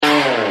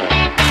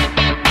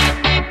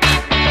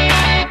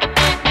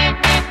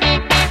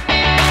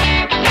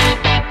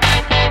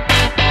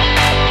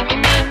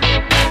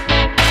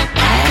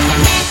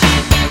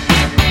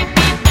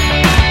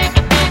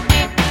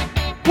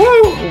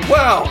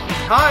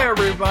Hi,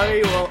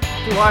 everybody. Well,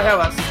 do I have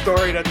a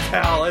story to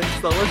tell? It's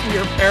the Listen to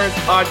Your Parents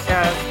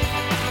podcast,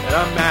 and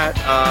I'm Matt.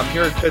 I'm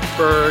here in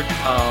Pittsburgh.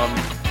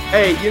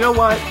 Hey, you know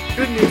what?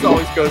 Good news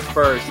always goes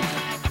first.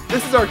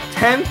 This is our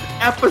 10th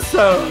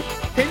episode.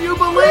 Can you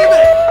believe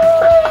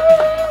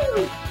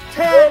it?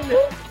 10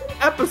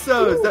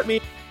 episodes. That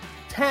means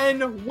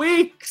 10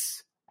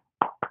 weeks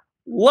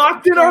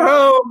locked in our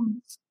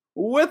homes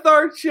with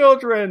our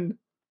children.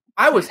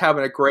 I was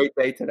having a great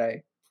day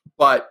today,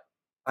 but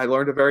I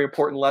learned a very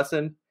important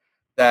lesson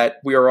that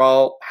we are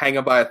all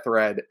hanging by a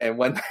thread. And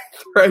when that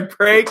thread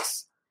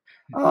breaks,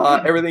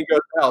 everything goes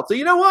to hell. So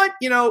you know what?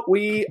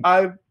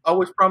 I've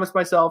always promised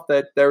myself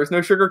that there was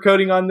no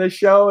sugarcoating on this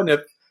show. And if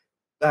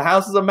the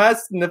house is a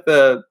mess and if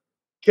the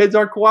kids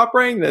aren't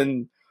cooperating,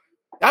 then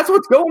that's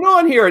what's going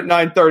on here at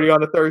 9:30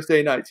 on a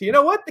Thursday night. So you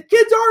know what? The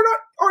kids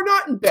are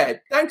not in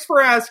bed. Thanks for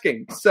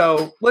asking.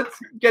 So let's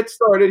get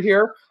started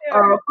here.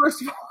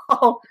 First of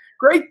all,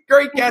 great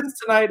guests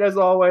tonight as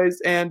always.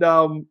 And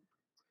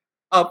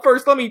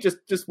first, let me just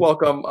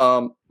welcome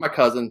my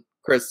cousin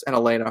Chris and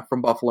Elena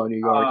from Buffalo, New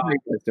York. How are you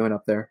guys doing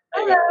up there?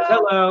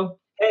 Hello.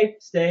 Hey,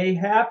 stay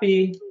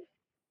happy.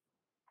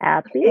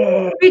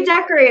 Happy. We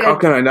decorated. How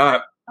can I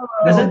not?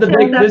 This is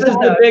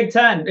the Big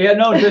 10. Yeah,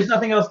 no, there's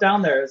nothing else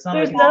down there. It's not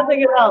There's like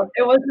nothing else.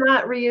 It was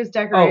not reused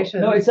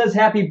decorations. no, it says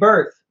happy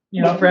birth.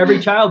 For every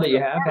child that you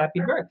have,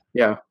 happy birth.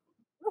 Yeah,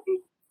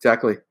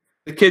 exactly.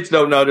 The kids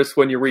don't notice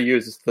when you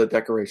reuse the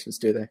decorations,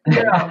 do they?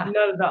 No,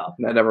 not at all.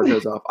 That never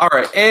goes off. All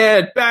right,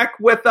 and back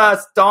with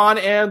us, Dawn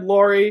and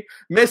Lori,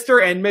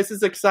 Mr. and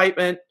Mrs.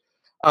 Excitement.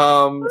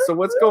 So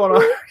what's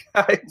going on,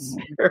 guys,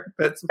 here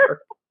in Pittsburgh?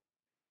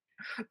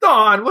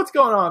 Dawn, what's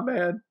going on,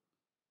 man?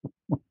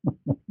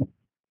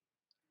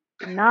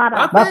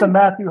 Nothing.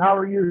 Matthew, how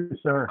are you,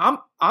 sir?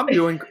 I'm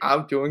doing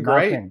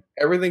great. Nothing.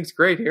 Everything's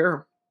great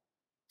here.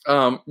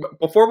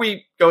 Before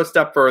we go a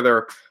step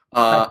further,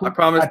 I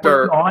promised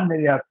her on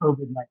the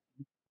COVID-19.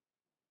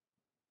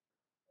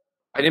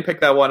 I didn't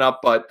pick that one up,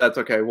 but that's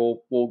okay.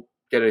 We'll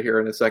get it here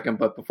in a second.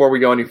 But before we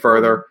go any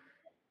further,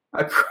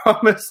 I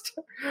promised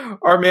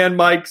our man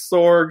Mike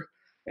Sorg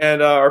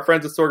and our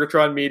friends at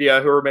Sorgatron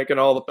Media, who are making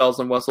all the bells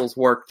and whistles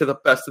work to the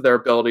best of their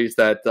abilities,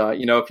 that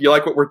if you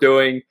like what we're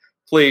doing,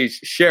 please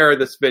share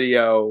this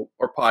video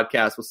or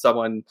podcast with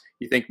someone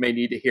you think may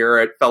need to hear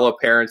it, fellow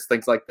parents,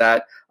 things like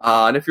that.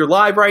 And if you're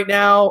live right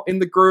now in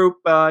the group,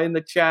 in the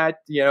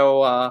chat,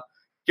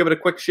 give it a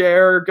quick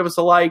share, give us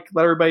a like,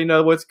 let everybody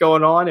know what's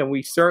going on. And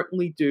we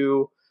certainly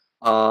do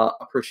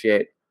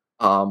appreciate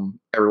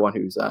everyone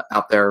who's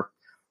out there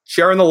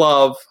sharing the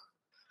love.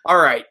 All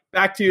right,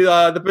 back to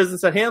the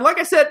business at hand. Like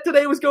I said,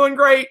 today was going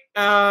great,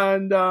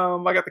 and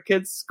I got the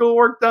kids'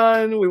 schoolwork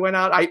done. We went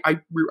out. I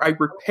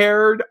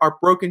repaired our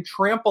broken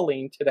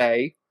trampoline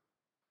today,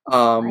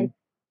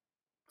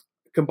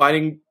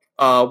 combining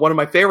one of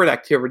my favorite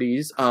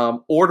activities,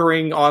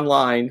 ordering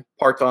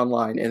parts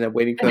online, and then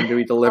waiting for them to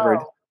be delivered.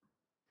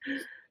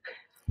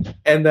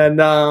 And then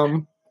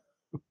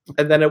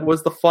it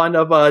was the fun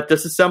of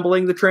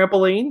disassembling the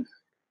trampoline,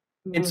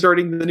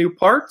 inserting the new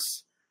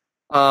parts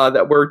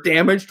that were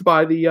damaged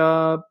by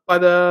the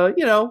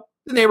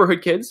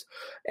neighborhood kids,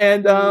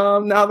 and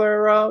now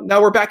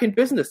we're back in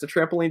business. The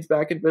trampoline's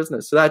back in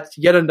business, so that's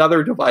yet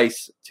another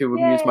device to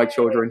amuse my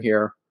children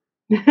here.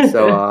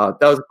 So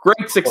that was a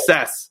great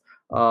success.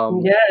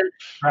 Yes,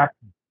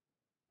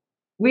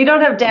 we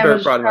don't have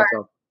damaged proud of parts,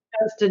 myself.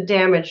 just a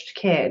damaged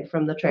kid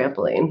from the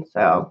trampoline.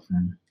 So,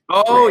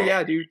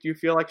 yeah. Do you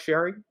feel like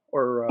sharing,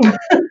 or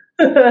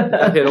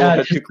that hit a little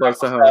bit too close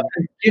to home?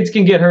 Kids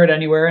can get hurt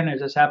anywhere, and it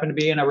just happened to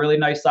be in a really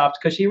nice, soft,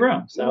 cushy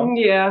room. So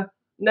yeah,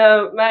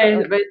 no,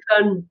 my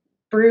son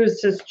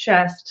bruised his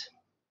chest.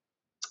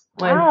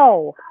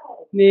 Wow.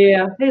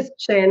 Yeah, his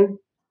chin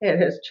hit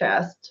his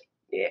chest.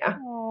 Yeah,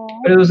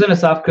 but it was in a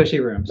soft, cushy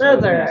room. So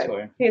that's all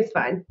right. He's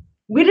fine.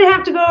 We didn't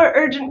have to go to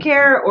urgent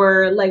care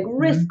or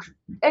risk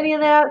any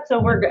of that, so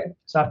we're good.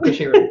 Soft,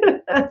 cushy room.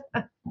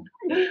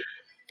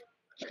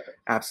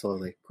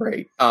 Absolutely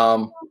great.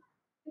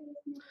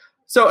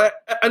 So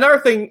another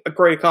thing, a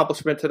great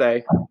accomplishment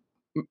today,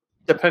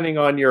 depending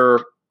on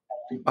your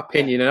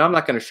opinion, and I'm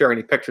not going to share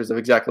any pictures of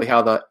exactly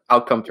how the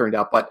outcome turned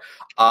out, but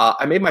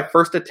I made my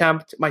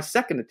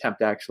second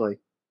attempt actually,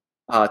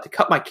 to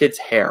cut my kid's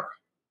hair.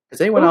 Has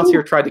anyone else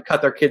here tried to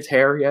cut their kid's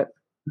hair yet?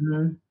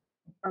 Mm-hmm.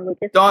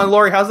 Dawn and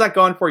Lori, how's that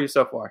gone for you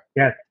so far?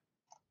 Yes.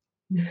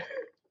 It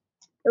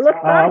looks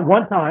fine.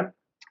 One time.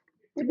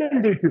 It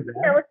didn't do too bad.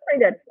 Yeah, it looks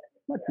pretty good.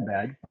 Not too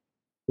bad.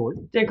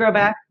 Short. Did it grow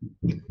back?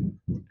 It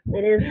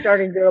is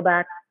starting to go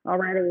back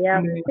already,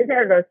 yeah. His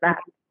hair goes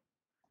back.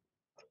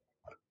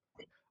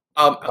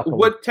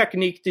 What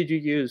technique did you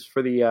use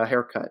for the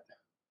haircut?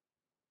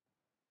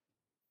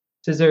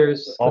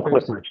 Scissors. All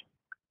clippers.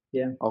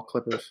 Yeah. All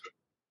clippers.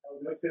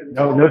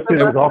 No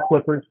scissors, all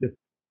clippers. Just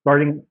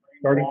starting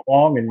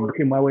long and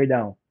working my way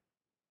down.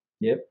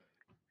 Yep.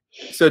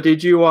 So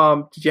did you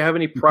have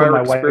any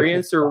prior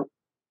experience, or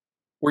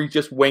were you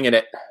just winging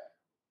it?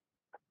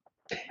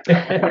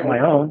 My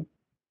own.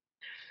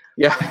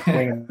 Yeah.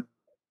 Did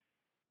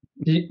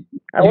you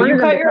I wanted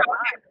cut to your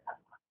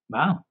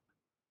Wow.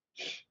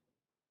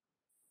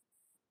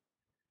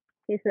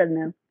 He said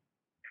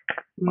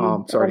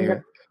no. Sorry to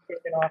hear. Take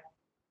it off.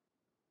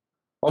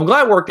 Well, I'm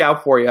glad it worked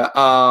out for you.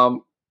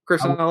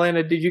 Chris and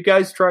Elena, did you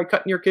guys try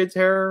cutting your kids'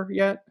 hair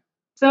yet?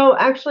 So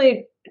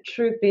actually,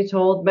 truth be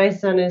told, my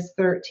son is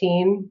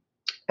 13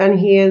 and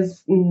he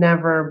has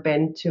never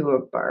been to a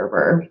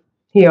barber.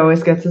 He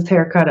always gets his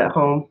hair cut at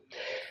home.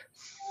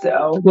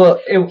 So Well,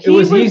 it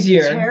was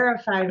easier.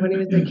 Terrified when he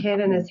was a kid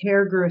and his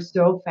hair grew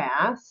so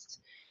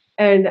fast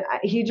and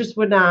he just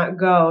would not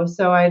go.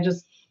 So I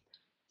just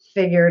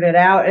figured it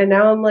out. And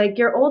now I'm like,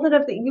 you're old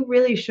enough that you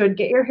really should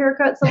get your hair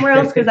cut somewhere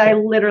else because I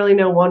literally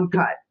know one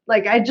cut.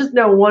 Like, I just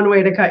know one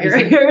way to cut your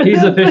hair.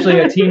 He's officially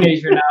a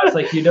teenager now. It's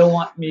like, you don't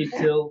want me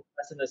to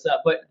messing this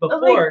up. But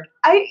before,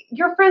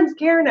 your friends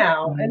care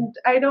now, and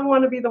I don't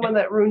want to be the one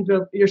that ruins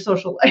your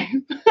social life.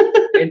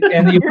 and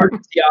the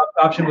emergency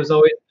option was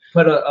always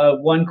put a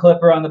one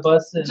clipper on the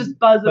bus and just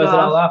buzz it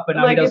all off. But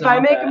now like, he doesn't if I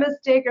want make that. a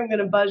mistake, I'm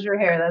gonna buzz your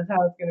hair. That's how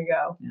it's gonna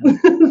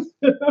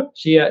go.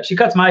 She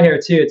cuts my hair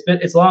too.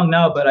 It's long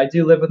now, but I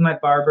do live with my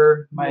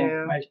barber.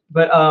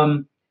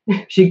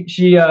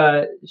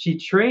 She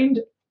trained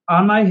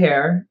on my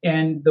hair,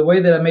 and the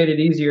way that I made it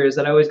easier is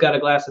that I always got a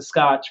glass of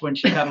scotch when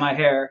she cut my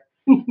hair.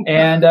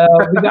 And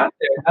we got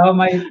there. Now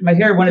my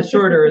hair, when it's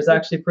shorter, is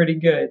actually pretty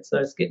good. So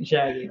it's getting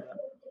shaggy.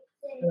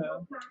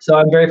 So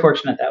I'm very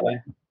fortunate that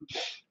way.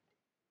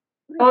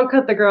 Don't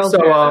cut the girls' So,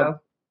 hair, though.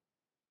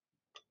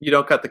 You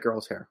don't cut the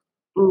girls' hair.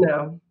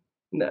 No.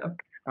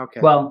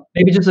 Okay. Well,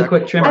 maybe just a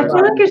quick trim. I feel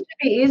like it should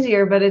be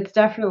easier, but it's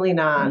definitely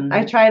not.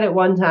 I tried it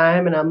one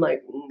time, and I'm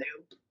like,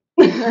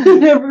 nope.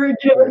 Never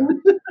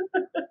again.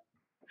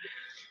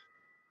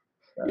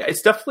 Yeah,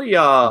 it's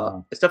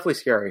definitely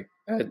scary.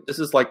 This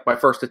is like my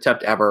first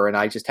attempt ever, and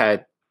I just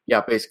had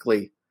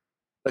basically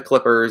the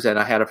clippers, and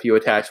I had a few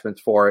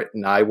attachments for it,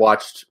 and I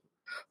watched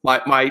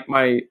my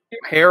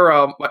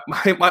hair.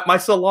 My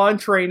salon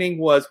training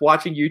was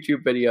watching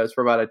YouTube videos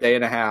for about a day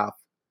and a half,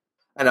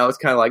 and I was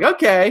kind of like,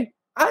 okay,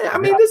 I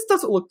mean, this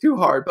doesn't look too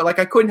hard, but like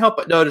I couldn't help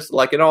but notice,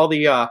 like in all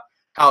the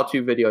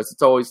how-to videos,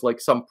 it's always like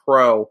some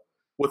pro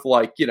with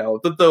like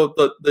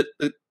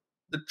the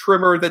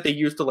trimmer that they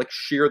use to like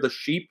shear the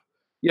sheep.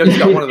 He's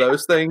got one of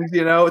those things,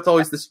 It's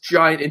always this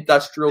giant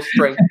industrial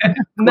strength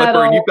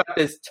clipper, and you've got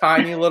this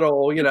tiny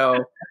little,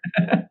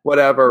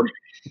 whatever.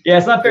 Yeah,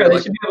 it's not fair.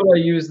 They should be able to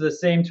use the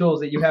same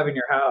tools that you have in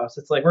your house.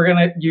 It's like, we're going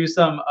to use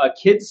some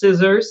kid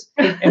scissors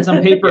and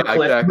some paper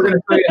clips. Exactly. We're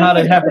going to show you how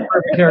to have the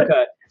perfect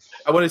haircut.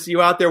 I want to see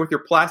you out there with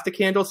your plastic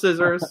handle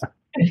scissors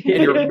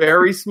and your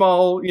very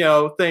small,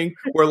 thing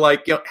where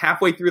like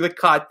halfway through the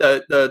cut,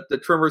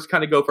 the trimmers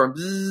kind of go from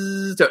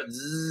zzz to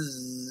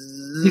zzz.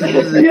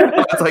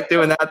 It's like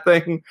doing that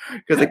thing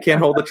because it can't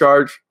hold the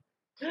charge.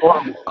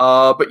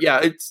 But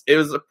yeah, it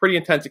was a pretty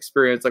intense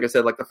experience. Like I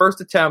said, like the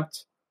first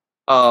attempt,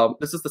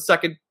 this is the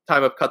second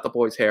time I've cut the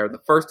boys' hair. The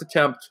first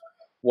attempt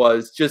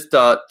was just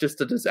a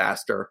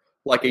disaster,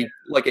 like a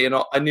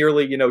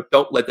nearly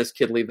don't let this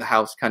kid leave the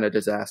house kind of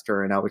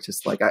disaster. And I was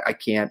just like, I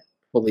can't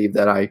believe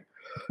that I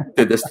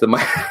did this to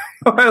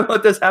I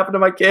let this happen to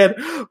my kid.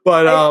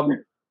 But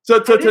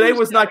so today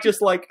was not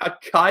just like a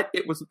cut;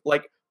 it was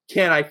like,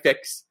 can I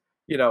fix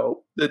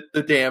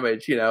the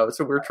damage,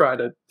 so we're trying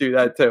to do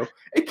that too.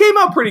 It came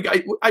out pretty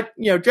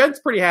good. Jen's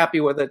pretty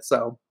happy with it,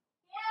 so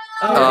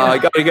I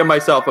got to give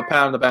myself a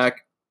pat on the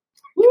back.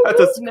 I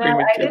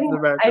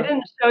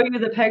didn't show you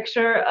the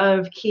picture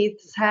of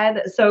Keith's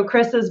head. So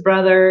Chris's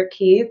brother,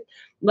 Keith,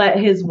 let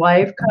his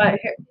wife cut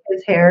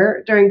his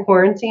hair during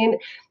quarantine.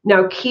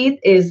 Now, Keith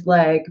is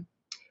like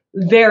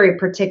very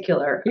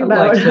particular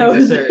about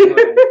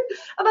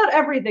about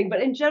everything,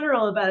 but in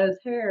general about his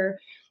hair.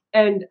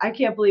 And I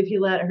can't believe he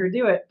let her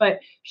do it. But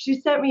she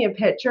sent me a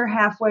picture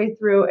halfway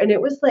through, and it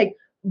was like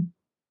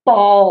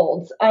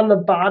bald on the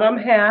bottom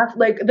half,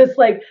 like this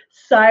like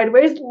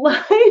sideways line.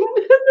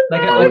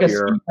 like a and I saw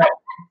this,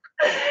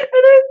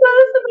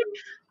 I'm like,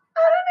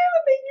 I don't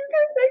even think you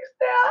can fix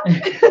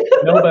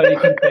that. Nobody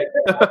can fix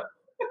it.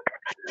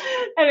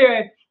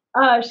 Anyway,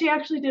 she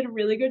actually did a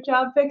really good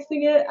job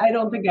fixing it. I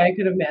don't think I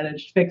could have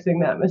managed fixing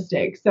that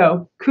mistake.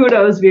 So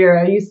kudos,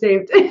 Vera. You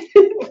saved it.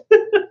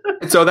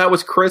 So that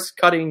was Chris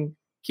cutting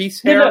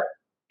Keith's hair? No,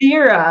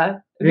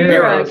 Vera,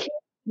 Keith's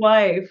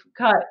wife,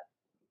 cut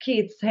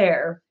Keith's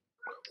hair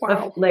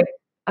like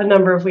a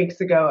number of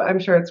weeks ago. I'm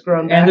sure it's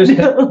grown back.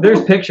 And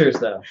there's pictures,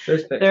 though.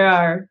 There's pictures. There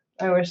are.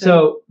 I wish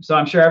so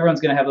I'm sure everyone's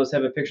going to have those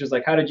type of pictures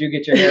like, how did you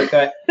get your hair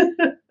cut?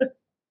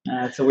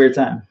 It's a weird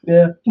time.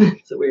 Yeah.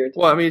 It's a weird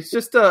time. Well, I mean, it's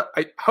just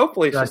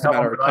hopefully it's just a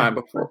matter of time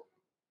before.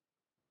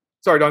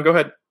 Sorry, Don, go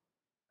ahead.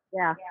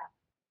 Yeah.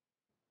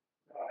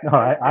 No,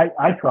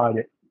 I tried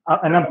it.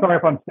 And I'm sorry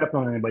if I'm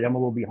stepping on anybody. I'm a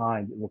little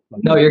behind. It looks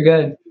like. No, you're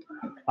good.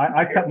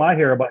 I cut my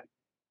hair about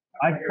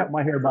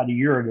a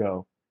year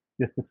ago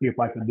just to see if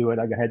I could do it.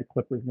 I had the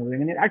clippers and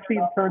everything, and it actually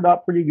turned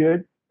out pretty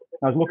good.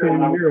 I was looking in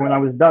the mirror when I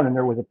was done, and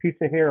there was a piece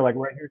of hair like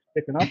right here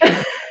sticking up.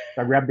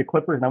 So I grabbed the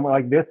clippers and I went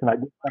like this, and I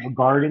just have a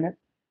guard in it,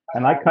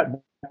 and I cut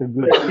a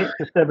good 6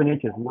 to 7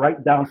 inches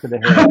right down to the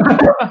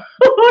hair.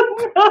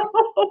 Oh,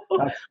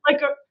 no.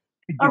 Like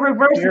a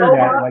reverse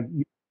mohawk.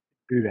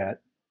 do that.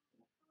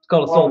 It's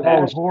called a soul It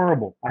patch. was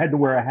horrible. I had to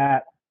wear a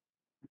hat.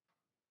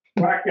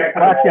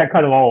 Actually, I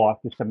cut it all off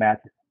just to match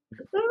it.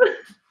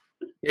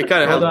 You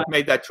kind of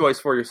made that choice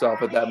for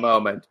yourself at that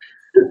moment.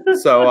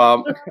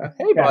 So,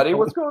 hey, buddy,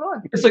 what's going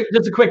on? Just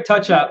a quick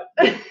touch up.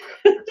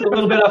 It's a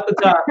little bit off the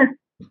top.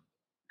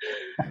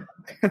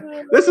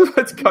 This is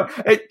what's going.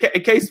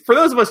 In case for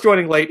those of us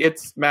joining late,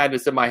 it's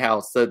madness in my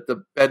house.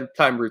 The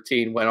bedtime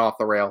routine went off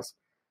the rails,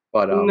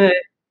 but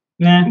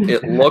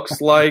it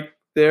looks like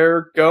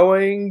they're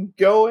going.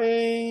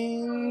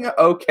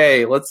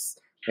 Okay,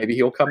 maybe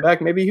he'll come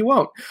back. Maybe he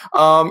won't.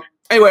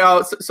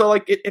 Anyway, so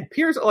like it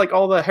appears like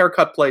all the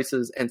haircut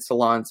places and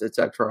salons,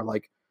 etc.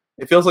 Like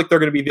it feels like they're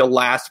going to be the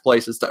last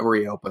places to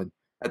reopen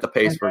at the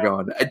pace we're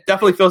going. It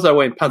definitely feels that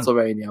way in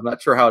Pennsylvania. I'm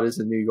not sure how it is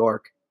in New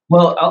York.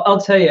 Well,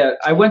 I'll tell you,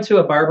 I went to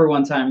a barber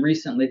one time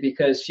recently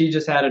because she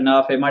just had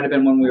enough. It might have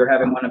been when we were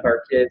having one of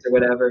our kids or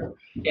whatever.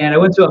 And I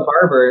went to a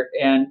barber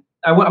and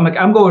I'm like,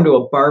 I'm going to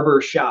a barber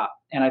shop.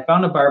 And I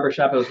found a barber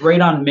shop. It was right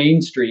on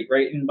Main Street,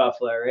 right in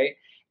Buffalo, right?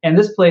 And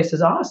this place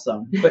is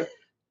awesome. But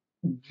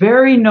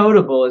very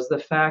notable is the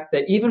fact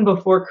that even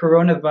before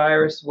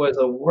coronavirus was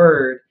a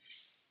word,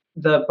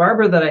 the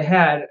barber that I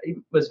had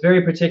was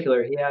very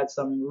particular. He had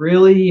some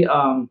really,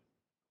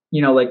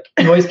 like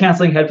noise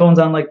canceling headphones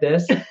on like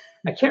this.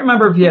 I can't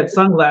remember if he had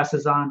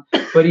sunglasses on,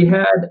 but he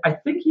had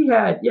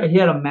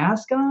a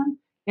mask on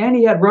and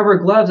he had rubber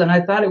gloves. And I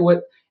thought it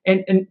would,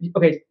 and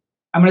okay,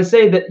 I'm going to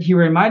say that he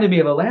reminded me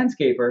of a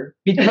landscaper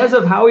because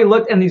of how he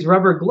looked and these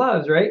rubber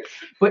gloves, right?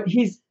 But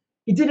he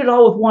did it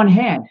all with one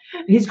hand.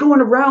 And he's going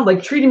around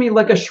like treating me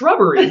like a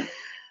shrubbery.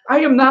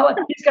 I am not like,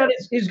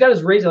 he's got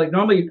his razor. Like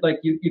normally, like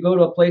you go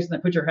to a place and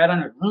they put your head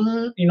on it,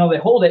 they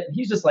hold it. And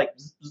he's just like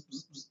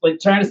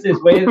trying to stay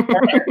his way,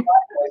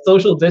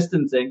 social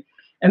distancing.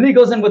 And then he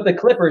goes in with the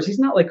clippers. He's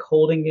not like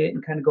holding it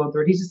and kind of going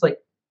through it. He's just like,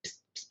 pss,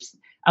 pss, pss.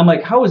 I'm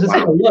like, how is this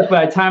going to look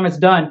by the time it's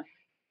done?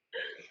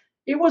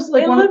 It was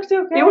like, it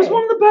was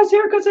one of the best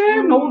haircuts I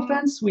had. No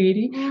offense,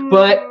 sweetie.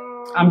 But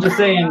I'm just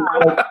saying,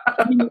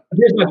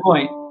 here's my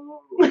point.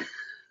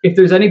 If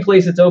there's any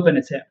place that's open,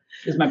 it's him,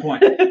 is my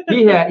point.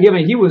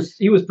 He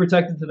was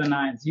protected to the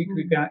nines. You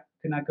could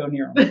not go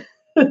near him.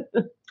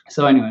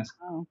 So anyways.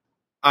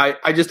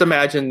 I just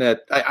imagine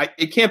that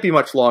it can't be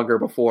much longer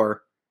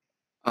before,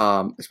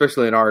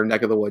 especially in our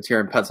neck of the woods here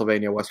in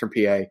Pennsylvania, Western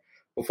PA,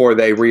 before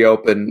they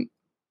reopen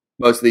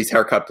most of these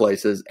haircut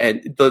places,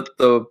 and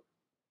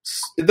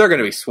they're going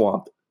to be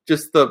swamped.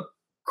 Just the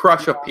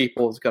crush of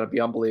people is going to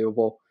be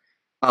unbelievable.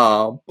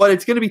 But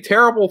it's going to be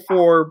terrible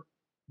for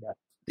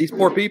these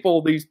poor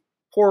people, these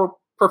poor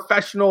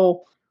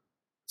professional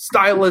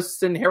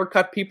stylists and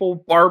haircut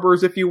people,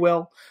 barbers, if you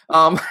will,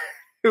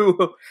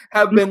 who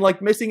have been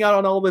like missing out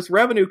on all this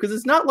revenue because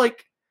it's not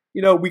like,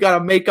 we got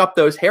to make up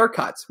those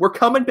haircuts. We're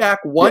coming back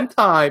one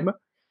time.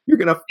 You're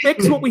going to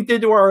fix what we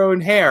did to our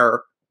own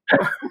hair.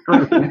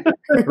 You're going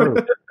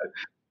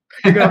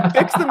to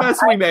fix the mess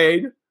we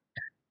made.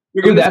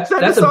 You're going to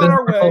send us on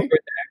our way.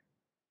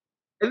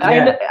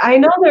 I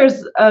know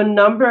there's a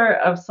number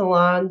of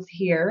salons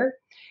here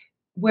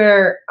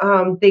where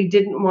they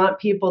didn't want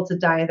people to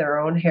dye their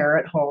own hair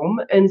at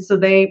home. And so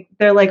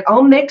they're like,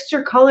 I'll mix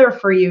your color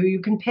for you. You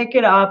can pick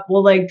it up.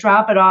 We'll like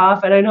drop it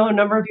off. And I know a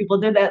number of people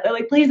did that. They're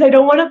like, please, I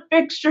don't want to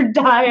fix your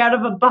dye out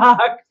of a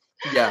box.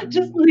 Yeah.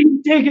 Just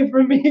please take it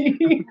from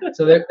me.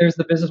 So there's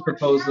the business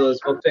proposal is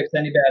we'll fix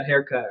any bad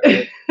haircut,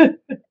 right?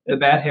 The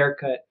bad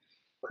haircut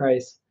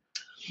price.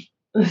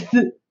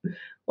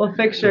 We'll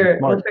fix your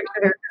haircut.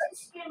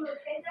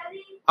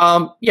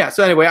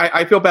 So anyway,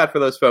 I feel bad for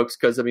those folks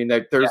because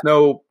there's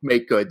no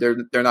make good.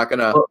 They're not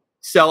gonna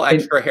sell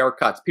extra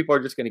haircuts. People are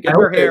just gonna get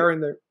their hair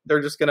and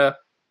they're just gonna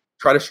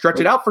try to stretch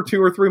it out for 2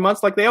 or 3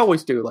 months like they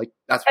always do. Like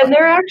that's and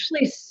they're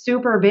actually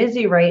super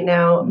busy right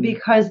now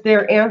because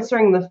they're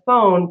answering the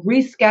phone,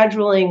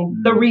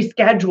 rescheduling the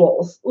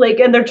reschedules. Like,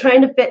 and they're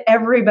trying to fit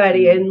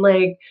everybody in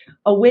like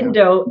a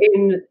window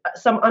in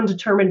some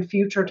undetermined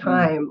future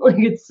time. Like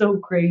it's so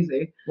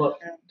crazy. Well,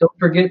 don't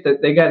forget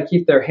that they got to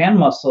keep their hand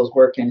muscles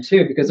working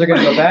too, because they're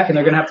going to go back and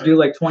they're going to have to do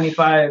like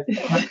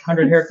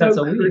 2,500 haircuts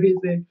a week.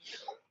 Crazy.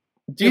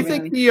 Do you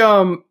think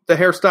the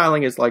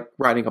hairstyling is like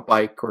riding a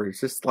bike, or is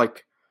this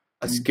like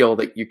a skill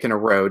that you can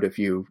erode if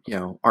you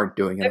aren't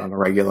doing it on a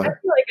regular? I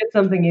feel like it's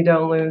something you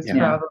don't lose,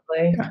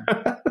 probably.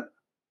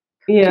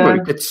 Yeah.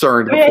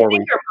 Concerned I think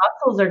your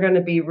muscles are going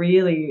to be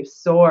really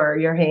sore.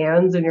 Your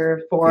hands and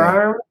your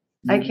forearm.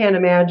 Yeah. I can't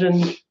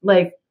imagine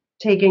like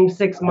taking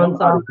 6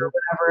 months off or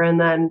whatever, and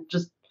then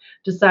just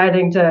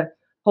deciding to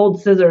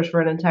hold scissors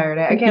for an entire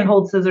day. I can't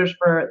hold scissors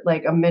for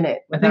like a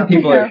minute. I think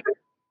people are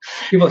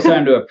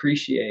starting to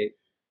appreciate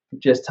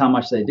just how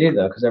much they do,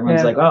 though, because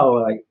everyone's like, "Oh,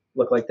 well, I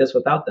look like this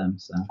without them."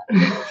 So,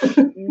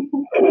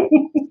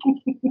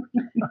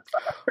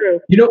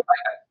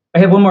 I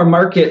have one more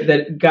market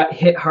that got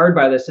hit hard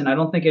by this, and I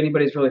don't think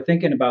anybody's really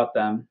thinking about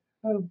them.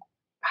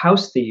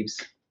 House thieves.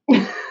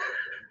 Can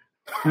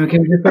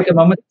we just take a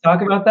moment to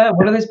talk about that?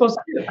 What are they supposed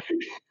to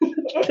do?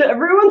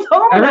 Everyone's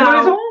home.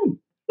 Everybody's home.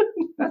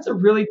 That's a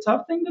really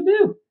tough thing to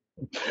do.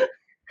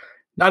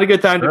 Not a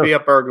good time to be a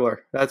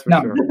burglar. That's for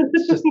sure.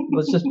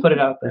 Let's just put it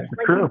out there.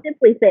 Like you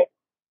Simply Say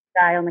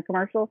guy on the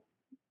commercial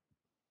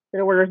that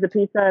orders the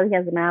pizza. He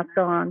has a mask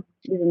on.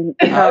 Yeah,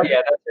 that's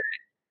right.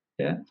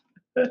 Yeah.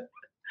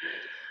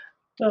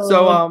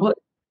 So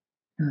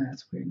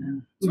that's weird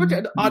now. So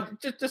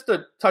just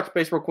to touch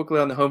base real quickly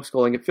on the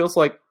homeschooling, it feels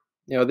like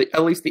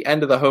at least the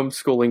end of the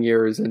homeschooling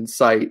year is in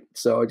sight.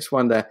 So I just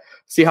wanted to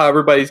see how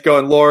everybody's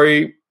going.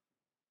 Lori,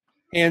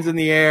 hands in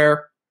the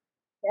air.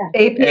 Yeah.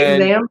 AP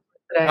exam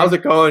today. How's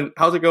it going?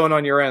 How's it going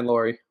on your end,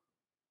 Lori?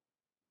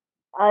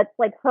 It's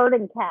like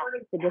herding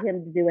cats to get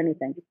him to do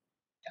anything.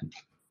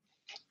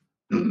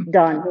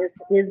 Done.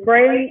 His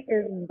brain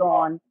is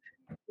gone.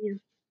 He's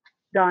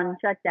done.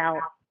 Checked out.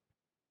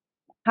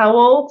 How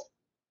old?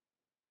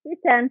 He's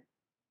 10.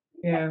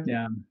 Yeah.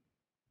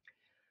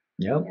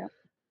 Yep.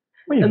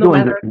 Well, he's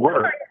doing this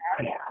work.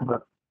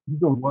 But he's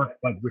doing work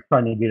like we're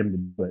trying to get him to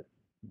do it.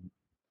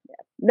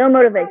 No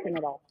motivation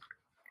at all.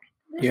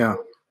 Yeah.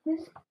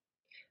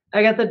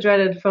 I got the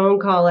dreaded phone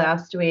call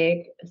last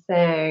week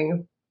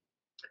saying,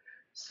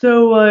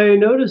 so I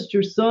noticed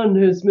your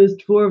son has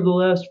missed 4 of the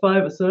last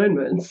 5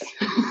 assignments.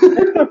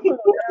 The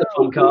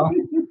phone call.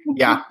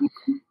 Yeah.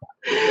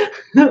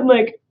 I'm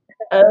like,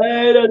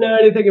 I don't know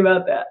anything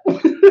about that.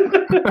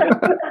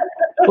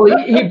 Well,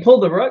 he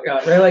pulled the rug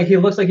out, right? Like he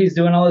looks like he's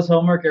doing all his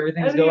homework,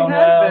 everything's going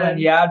well, and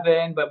he had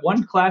been, but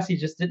one class he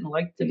just didn't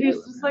like to do. He's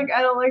just like,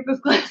 I don't like this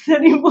class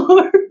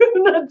anymore.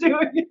 I'm not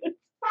doing it.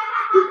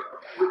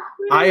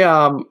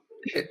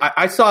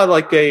 I saw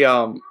like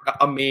a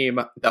meme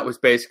that was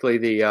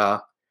basically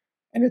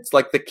and it's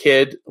like the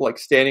kid like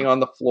standing on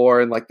the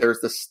floor and like there's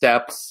the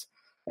steps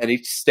and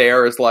each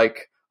stair is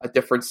like a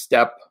different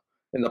step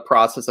in the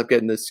process of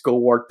getting this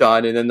schoolwork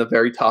done, and then the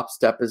very top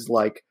step is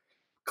like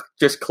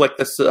just click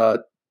this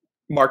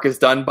mark is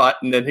done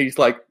button, and he's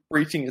like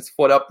reaching his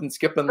foot up and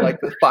skipping like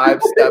the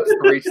 5 steps to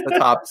reach the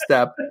top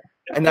step,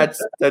 and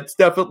that's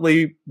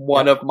definitely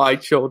one of my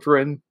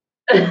children.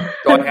 So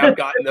I have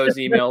gotten those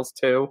emails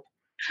too.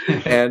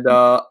 And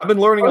I've been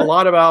learning a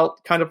lot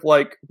about kind of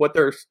like what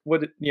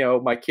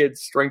my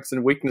kids' strengths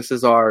and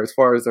weaknesses are as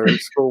far as their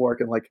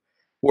schoolwork and like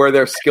where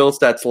their skill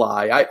sets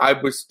lie. I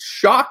was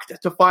shocked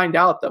to find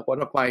out that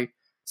one of my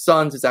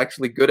sons is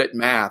actually good at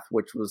math,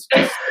 which was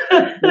just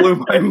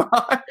blew my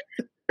mind.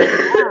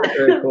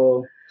 Very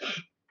cool.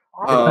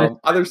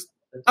 Other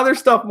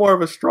stuff more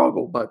of a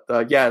struggle, but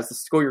as the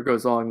school year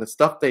goes on, the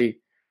stuff they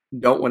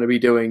don't want to be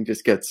doing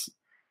just gets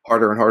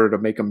harder and harder to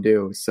make them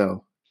do.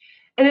 So.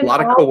 And a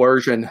lot of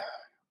coercion.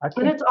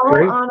 And it's all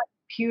on a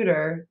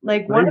computer.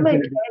 Like one of my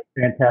kids.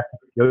 Fantastic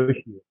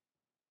negotiator.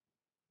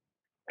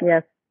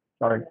 Yes.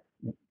 Sorry.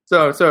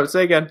 So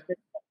say again.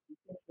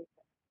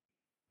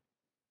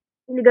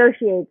 He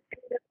negotiates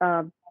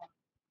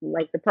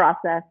like the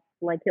process.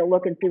 Like he'll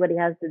look and see what he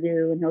has to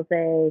do, and he'll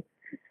say,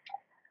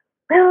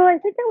 "Well, I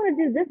think I want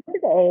to do this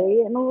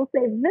today, and we'll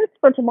save this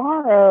for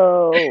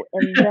tomorrow,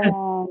 and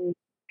then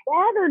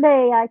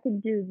Saturday I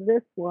could do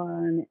this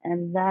one,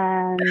 and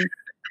then."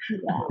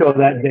 Until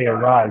that day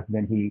arrives,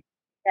 then he.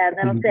 Yeah,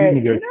 then I'll say, I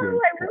really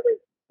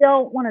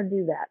don't want to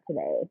do that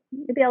today.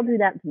 Maybe I'll do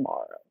that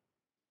tomorrow.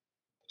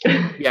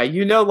 Yeah,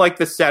 like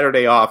the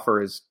Saturday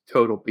offer is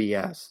total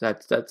BS.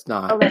 That's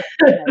not.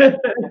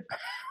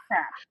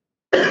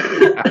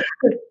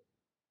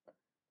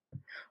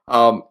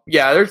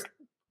 There's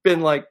been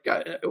like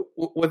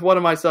with one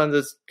of my sons,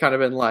 it's kind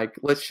of been like,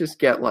 let's just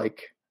get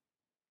like,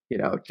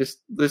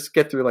 let's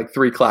get through like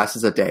 3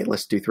 classes a day.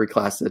 Let's do 3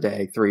 classes a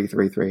day, 3.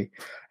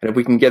 And if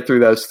we can get through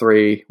those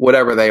 3,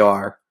 whatever they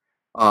are,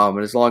 and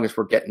as long as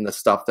we're getting the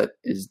stuff that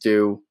is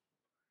due,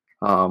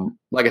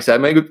 like I said,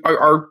 maybe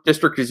our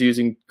district is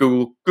using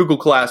Google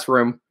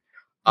Classroom.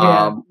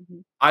 I've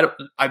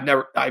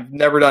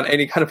never done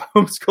any kind of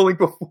homeschooling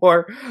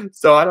before,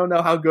 so I don't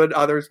know how good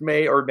others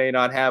may or may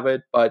not have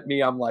it. But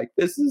me, I'm like,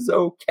 this is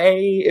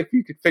okay if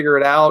you could figure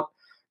it out.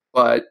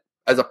 But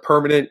as a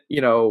permanent,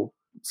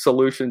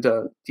 solution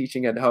to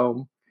teaching at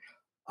home,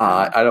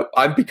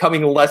 I'm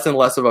becoming less and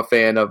less of a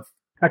fan of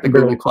the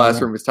Google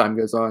Classroom as time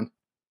goes on.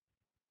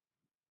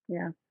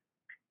 Yeah.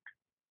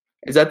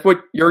 Is that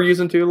what you're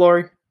using too,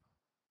 Lori?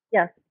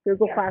 Yes,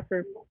 Google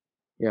Classroom.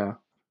 Yeah.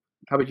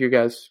 How about you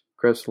guys,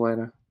 Chris,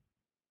 Lana?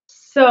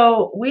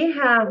 So we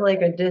have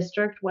like a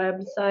district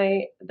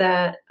website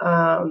that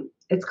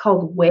it's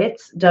called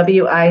WITS,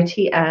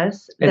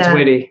 WITS. It's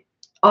witty.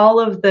 All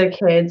of the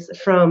kids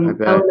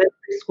from elementary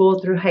school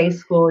through high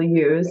school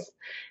use.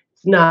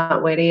 It's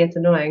not witty, it's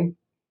annoying.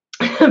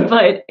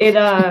 But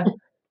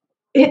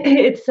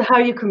it's how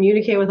you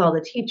communicate with all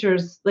the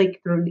teachers, like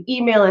through the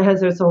email. It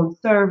has its own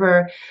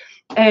server.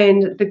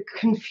 And the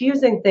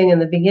confusing thing in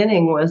the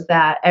beginning was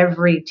that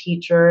every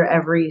teacher,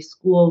 every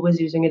school was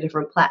using a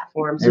different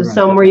platform. So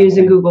some were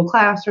using Google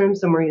Classroom,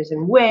 some were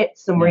using WIT,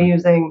 some were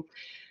using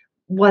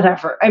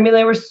whatever. I mean,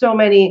 there were so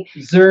many.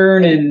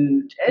 Zern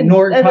and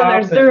Nordpop. And then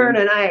there's Zern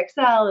and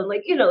IXL and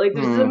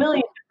there's a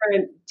million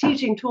different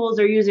teaching tools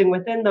they're using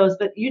within those,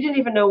 but you didn't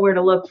even know where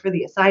to look for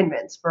the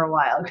assignments for a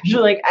while because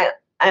you're like,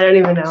 I don't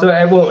even know. So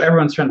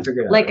everyone's trying to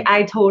figure it out. Like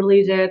I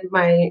totally did.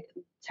 My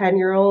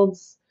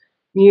 10-year-old's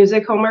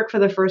music homework for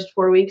the first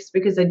 4 weeks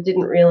because I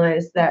didn't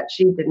realize that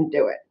she didn't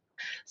do it.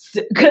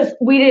 Because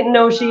we didn't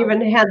know she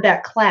even had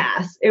that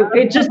class.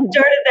 It just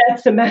started that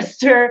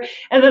semester.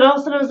 And then all of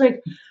a sudden I was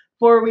like,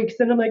 4 weeks.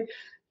 And I'm like,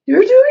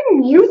 you're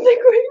doing music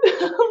right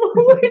now?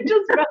 I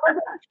just found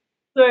it.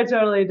 So I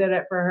totally did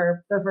it for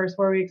her the first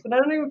 4 weeks. And I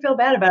don't even feel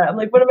bad about it. I'm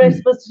like, what am I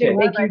supposed to do?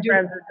 Make you do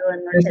it?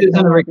 This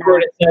isn't a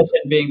recorded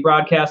session being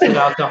broadcasted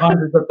out to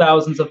hundreds of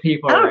thousands of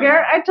people. I don't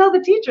care. I tell the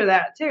teacher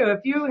that too.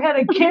 If you had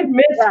a kid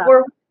miss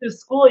 4 weeks of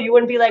school, you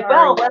wouldn't be like,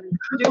 well, let's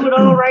do it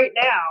all right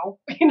now.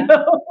 You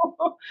know?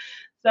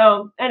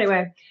 So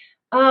anyway,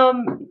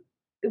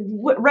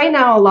 right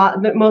now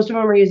most of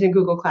them are using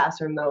Google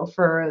Classroom though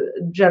for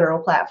general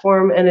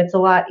platform, and it's a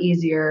lot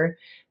easier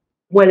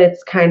when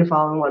it's kind of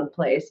all in one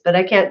place. But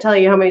I can't tell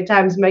you how many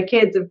times my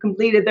kids have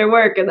completed their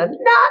work and then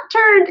not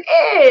turned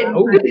in.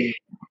 Oh,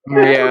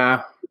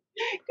 yeah.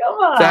 Come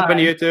on. It's happened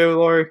to you too,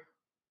 Lori?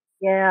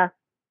 Yeah.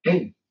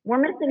 We're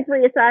missing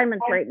 3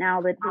 assignments right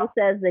now that he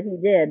says that he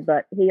did,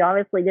 but he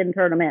obviously didn't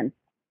turn them in.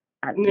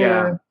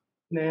 Yeah.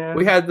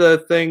 We had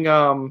the thing,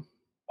 oh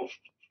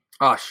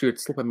shoot,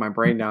 it's slipping my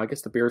brain now. I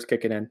guess the beer's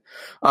kicking in.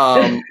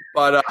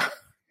 But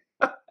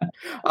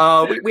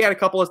we had a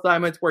couple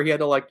assignments where he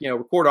had to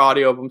record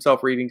audio of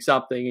himself reading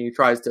something, and he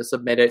tries to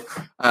submit it.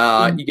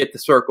 You get the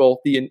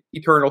circle, the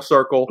eternal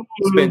circle,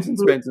 spins and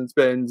spins and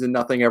spins, and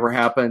nothing ever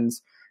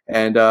happens.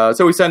 And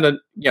so we send a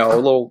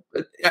little,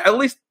 at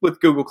least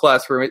with Google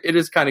Classroom, it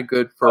is kind of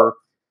good for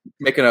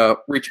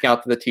reaching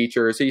out to the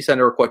teacher. So you send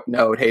her a quick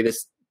note, hey,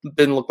 this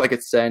didn't look like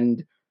it's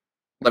send.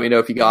 Let me know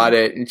if you got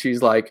it. And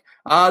she's like,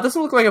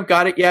 doesn't look like I've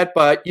got it yet,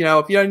 but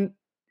if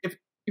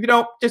you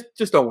don't,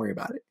 just don't worry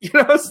about it.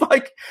 It's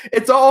like,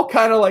 it's all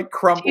kind of like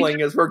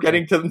crumbling as we're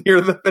getting to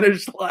near the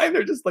finish line.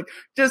 They're just like,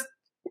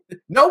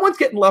 no one's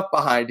getting left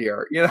behind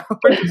here.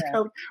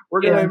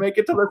 We're going to make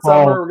it to the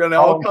summer. We're going to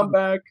all come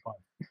back.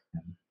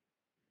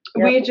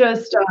 We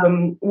just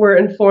were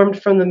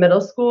informed from the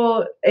middle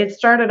school. It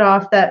started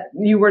off that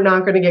you were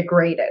not going to get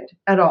graded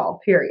at all,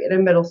 period,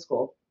 in middle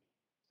school.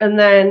 And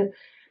then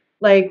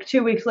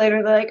 2 weeks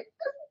later, they're like,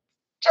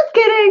 just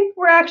kidding.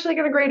 We're actually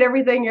going to grade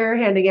everything you're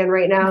handing in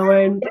right now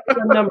and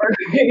the number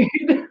grade.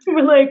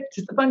 We're like,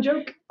 just a fun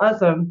joke.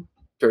 Awesome.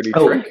 Dirty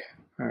trick.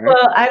 All right.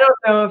 Well, I don't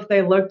know if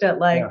they looked at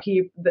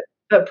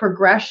the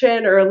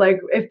progression or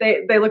if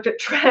they looked at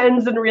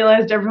trends and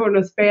realized everyone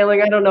was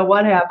failing. I don't know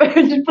what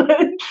happened,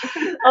 but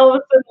all of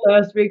a sudden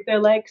last week they're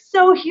like,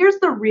 so here's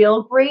the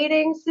real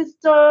grading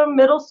system.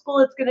 Middle school,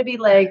 it's going to be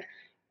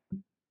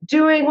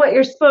doing what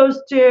you're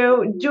supposed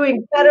to,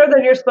 doing better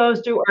than you're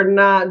supposed to, or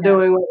not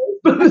doing what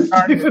you're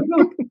supposed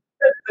to.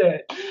 That's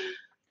it.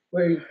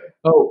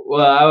 Oh,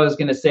 well, I was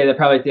going to say that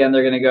probably at the end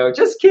they're going to go,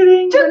 just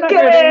kidding. Just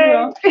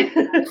kidding. Here's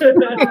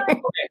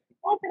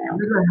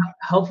a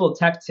helpful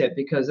tech tip,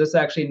 because this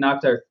actually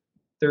knocked our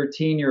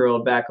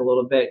 13-year-old back a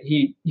little bit.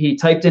 He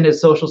typed in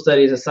his social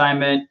studies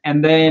assignment,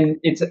 and then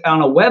it's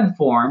on a web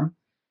form,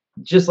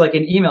 just like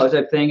an email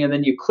type thing, and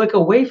then you click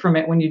away from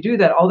it. When you do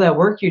that, all that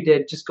work you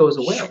did just goes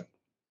away.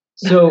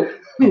 So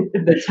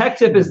the tech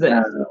tip is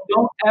this: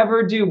 don't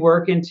ever do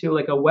work into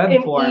a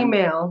web form. An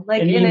email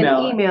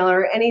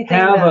or anything.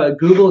 Have a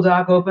Google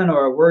Doc open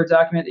or a Word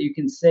document that you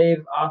can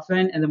save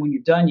often, and then when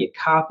you're done, you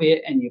copy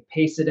it and you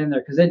paste it in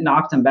there, because it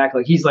knocked him back.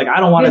 He's like, I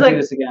don't want to do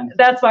this again.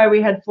 That's why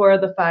we had 4 of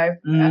the 5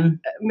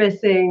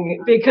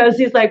 missing, because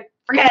he's like,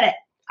 forget it.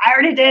 I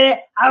already did it.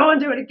 I don't want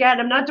to do it again.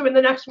 I'm not doing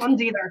the next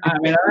ones either. I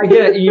mean, I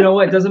get it. You know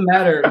what? It doesn't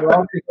matter. We're all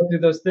going to go through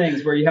those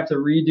things where you have to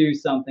redo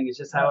something. It's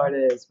just how it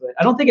is. But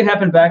I don't think it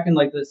happened back in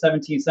the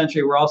 17th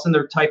century where all of a sudden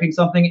they're typing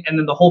something and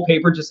then the whole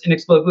paper just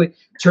inexplicably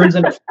turns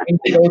into and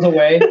goes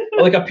away.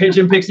 Or a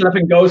pigeon picks it up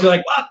and goes. They're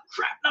like, oh,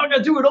 crap, now I got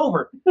to do it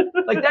over.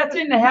 That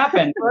didn't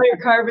happen. Or you're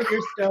carving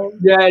your stone.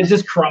 Yeah, it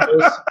just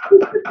crumbles.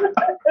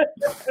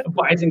 A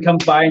bison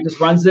comes by and just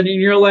runs it, and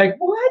you're like,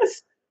 what?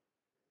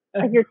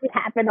 Like your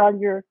tapping on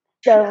your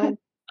stone.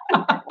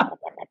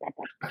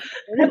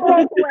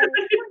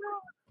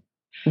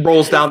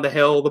 Rolls down the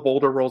hill, the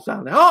boulder rolls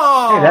down the hill.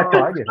 Oh! Hey, that's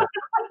how I get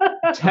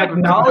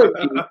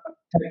it.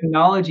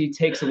 Technology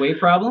takes away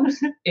problems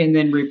and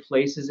then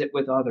replaces it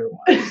with other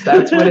ones.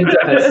 That's what it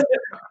does.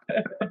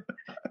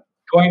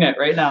 Coin it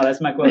right now.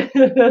 That's my quote.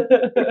 Get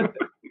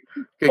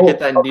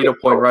that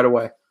needlepoint right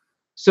away.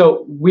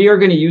 So we are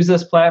going to use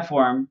this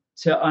platform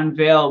to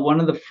unveil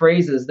one of the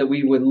phrases that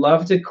we would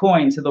love to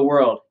coin to the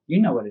world.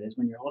 You know what it is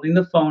when you're holding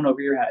the phone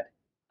over your head.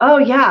 Oh,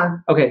 yeah.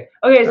 Okay.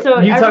 So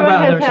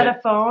everyone has had a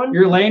phone.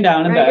 You're laying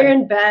down in bed. You're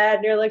in bed,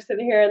 and you're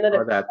sitting here, and then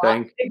it that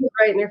thing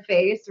right in your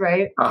face,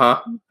 right? Uh-huh.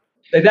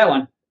 Like that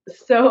one.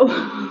 So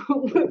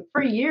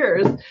for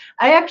years,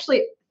 I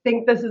actually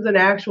think this is an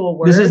actual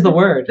word. This is the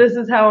word. This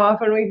is how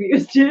often we've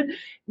used it.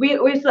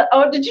 We said,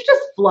 oh, did you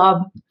just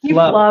flub? You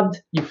flubbed.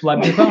 You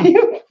flubbed your phone.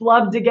 You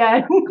flubbed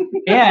again.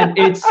 And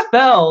it's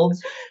spelled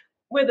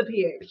with a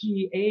PH.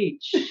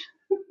 PH.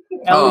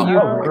 Oh,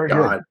 my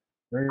God.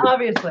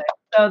 Obviously.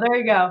 So there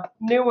you go.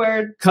 New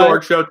word.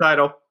 Sword show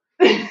title.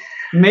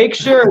 Make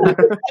sure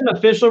it's an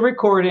official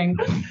recording.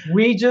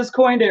 We just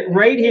coined it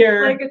right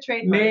here. It's like a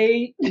trademark.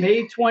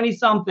 May 20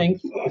 something,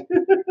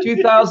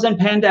 2000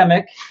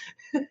 pandemic.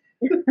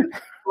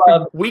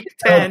 Week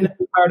 10.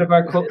 Part of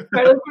our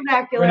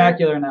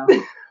vernacular now.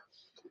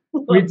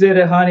 We did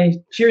it,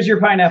 honey. Cheers your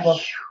pineapple.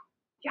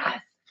 Yes.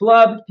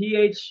 Flub,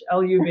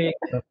 PHLUB.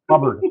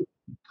 Flubber.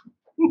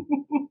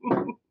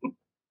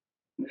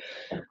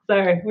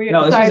 Sorry.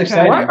 This is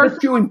exciting. Why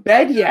aren't you in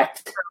bed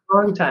yet? A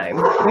long time.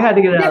 We had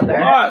to get it out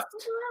there. Lost.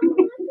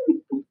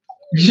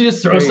 You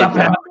just throw stuff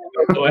out.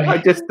 I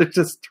just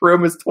threw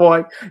him his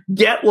toy.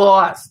 Get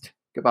lost.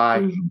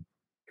 Goodbye.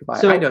 Goodbye.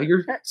 So- I know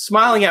you're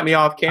smiling at me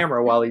off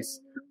camera while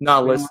he's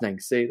not listening.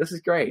 See, this is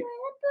great.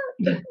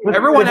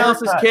 Everyone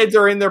else's kids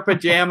are in their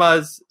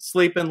pajamas,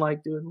 sleeping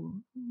like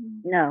doing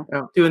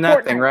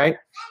that thing, right?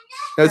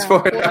 That's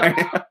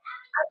Fortnite.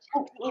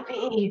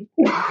 TV.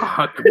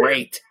 Oh,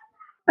 great.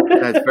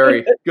 That's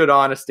very good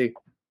honesty.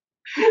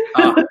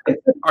 All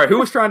right, who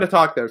was trying to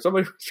talk there?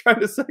 Somebody was trying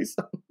to say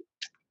something.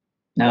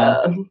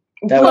 No.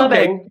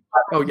 Flubbing.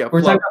 Oh yeah,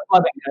 We're talking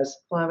about flubbing, guys.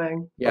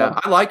 Flubbing. Yeah,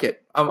 I like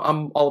it.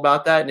 I'm all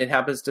about that, and it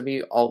happens to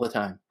me all the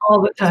time.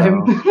 All the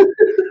time. So,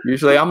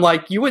 usually, I'm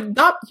like, you wouldn't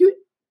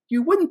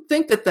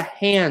think that the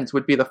hands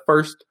would be the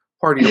first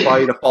part of your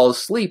body to fall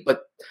asleep,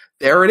 but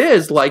there it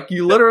is. Like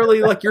you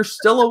literally, like you're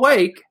still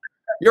awake.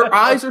 Your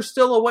eyes are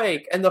still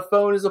awake, and the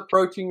phone is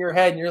approaching your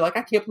head, and you're like,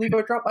 I can't believe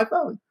I dropped my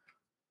phone.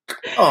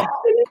 Oh,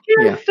 you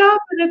can't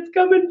stop it. It's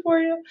coming for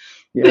you.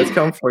 Yeah, it's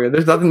coming for you.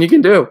 There's nothing you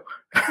can do.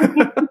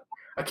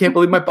 I can't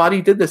believe my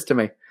body did this to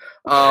me.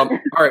 All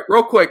right,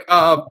 real quick.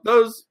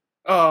 Those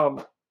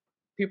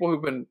people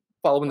who've been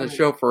following the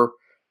show for,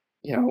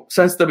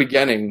 since the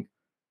beginning,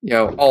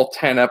 all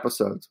 10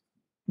 episodes,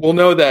 will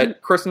know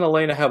that Chris and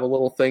Elena have a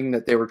little thing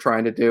that they were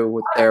trying to do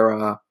with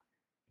their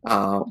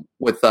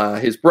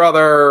his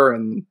brother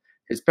and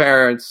his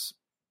parents,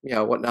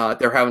 whatnot.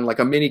 They're having like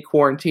a mini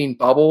quarantine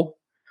bubble,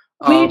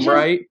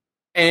 right?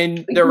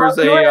 And there was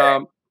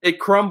it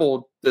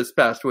crumbled this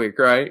past week,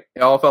 right?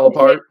 It all fell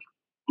apart.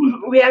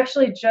 We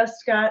actually just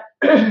got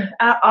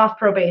off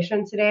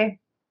probation today.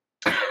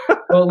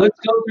 Well, let's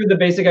go through the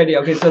basic idea.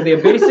 Okay, so the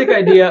basic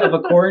idea of a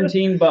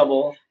quarantine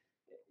bubble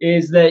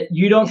is that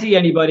you don't see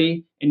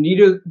anybody and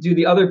neither do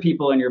the other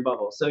people in your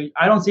bubble. So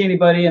I don't see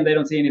anybody and they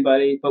don't see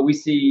anybody, but we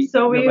see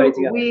nobody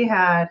together. We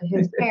had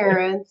his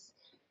parents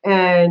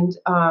and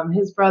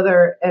his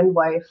brother and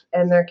wife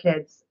and their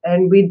kids,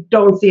 and we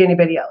don't see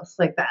anybody else.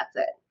 Like, that's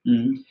it.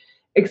 Mm-hmm.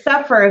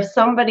 Except for if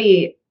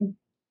somebody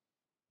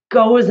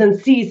goes and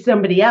sees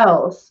somebody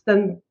else,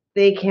 then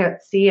they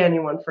can't see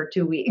anyone for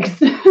 2 weeks.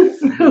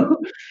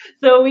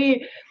 so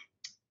we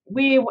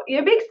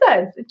it makes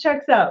sense. It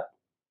checks out.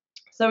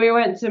 So we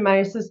went to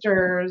my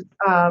sister's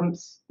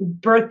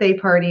birthday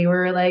party. We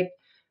were like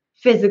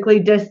physically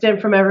distant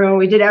from everyone.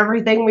 We did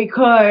everything we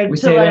could. We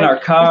stayed in our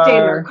car. We stayed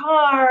in our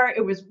car.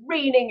 It was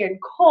raining and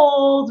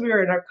cold. We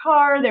were in our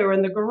car. They were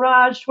in the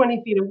garage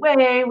 20 feet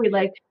away. We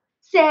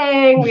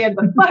sang. We had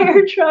the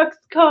fire trucks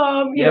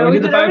come. We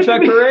did the fire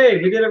truck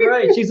parade. We did it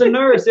right. She's a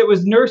nurse. It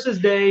was Nurse's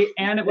Day,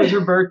 and it was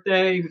her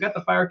birthday. We got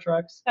the fire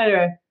trucks.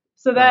 Anyway,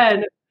 so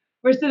then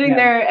we're sitting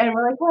there, and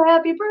we're like, well,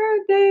 happy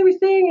birthday. We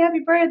sing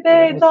happy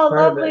birthday. It's all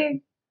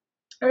lovely.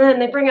 And then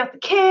they bring out the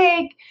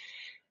cake,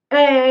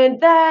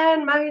 and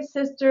then my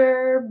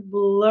sister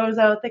blows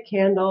out the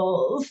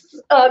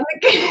candles on the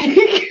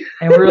cake.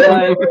 And we're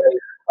like,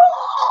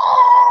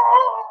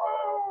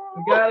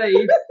 we gotta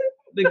eat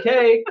the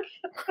cake.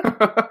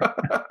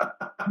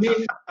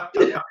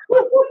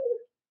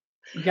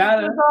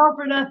 Got it. It's all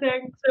for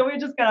nothing. So we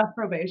just got off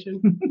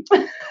probation.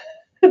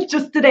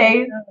 Just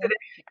today.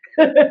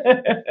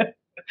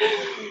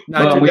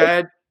 Not too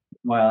bad.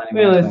 Well,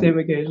 we only see him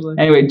occasionally.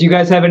 Anyway, do you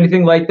guys have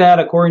anything like that?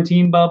 A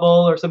quarantine bubble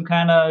or some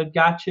kind of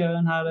gotcha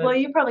on how to? Well,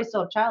 you probably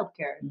still have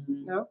childcare,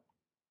 no?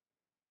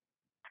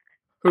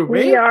 Who,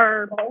 me? We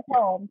are both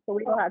home, so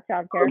we don't have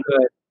childcare. Oh,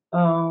 good.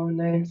 Oh,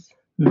 nice.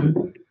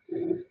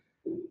 Mm-hmm.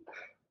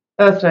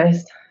 That's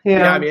nice.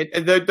 Yeah. I mean,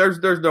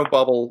 there's no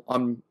bubble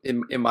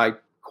in my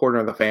corner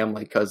of the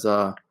family because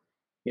the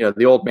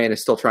old man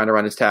is still trying to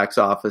run his tax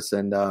office,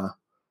 and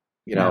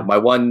my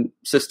one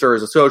sister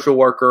is a social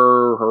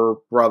worker, her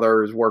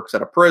brother works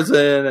at a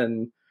prison,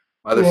 and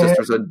my other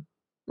sister's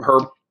her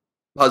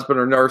husband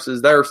are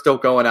nurses. They're still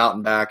going out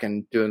and back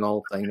and doing the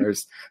whole thing.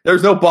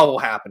 There's no bubble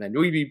happening.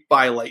 We'd be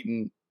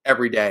violating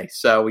every day,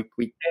 so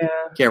we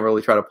can't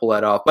really try to pull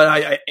that off. But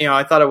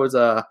I thought it was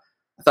a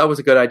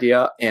good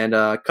idea. And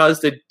Cuz,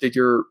 did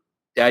your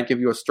dad give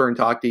you a stern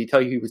talk? Did he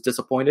tell you he was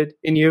disappointed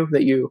in you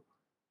that you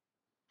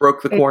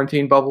broke the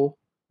quarantine bubble?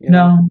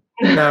 No,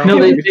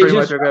 they pretty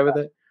much okay with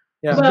it.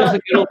 Yeah, well,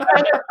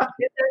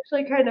 it's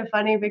actually kind of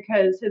funny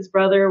because his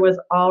brother was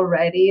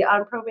already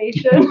on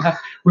probation.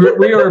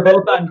 we were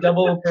both on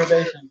double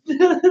probation,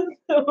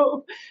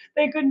 so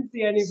they couldn't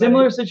see anybody.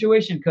 Similar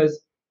situation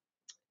because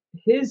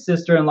his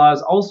sister-in-law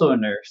is also a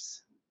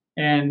nurse,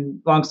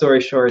 And long story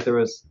short, there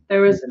was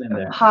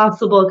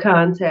possible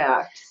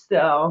contact.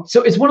 So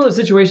it's one of those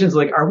situations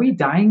like, are we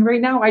dying right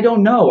now? I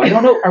don't know.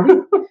 Are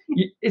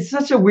we? It's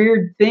such a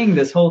weird thing.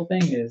 This whole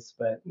thing is,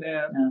 but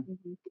yeah.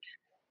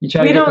 You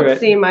try we to get don't through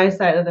see my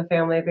side of the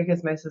family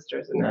because my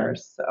sister's a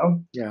nurse.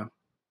 So yeah.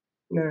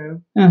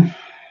 No.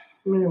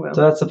 Anyway.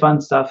 So that's the fun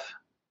stuff.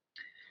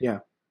 Yeah.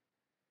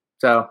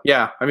 So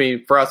yeah, I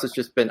mean, for us, it's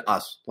just been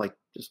us, like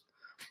just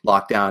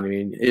locked down. I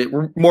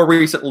mean, more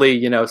recently,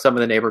 you know, some of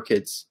the neighbor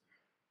kids,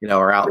 you know,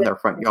 are out in their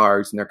front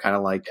yards and they're kind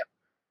of like,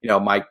 you know,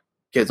 my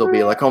kids will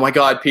be like, oh my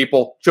God,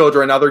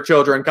 other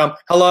children come,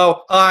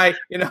 hello, hi,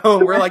 you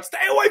know, we're like, stay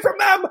away from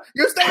them.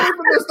 You stay away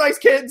from those nice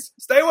kids.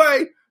 Stay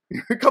away.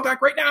 Come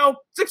back right now.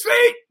 6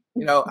 feet,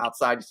 you know,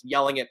 outside, just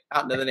yelling it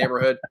out into the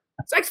neighborhood.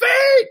 6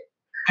 feet.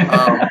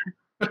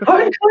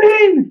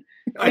 Clean.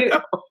 I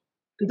know.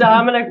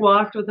 Dominic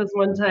walked with us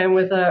one time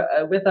with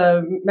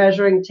a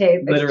measuring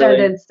tape, Literally.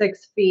 extended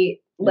 6 feet,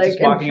 like in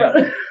front of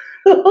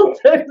the whole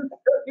time, so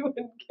he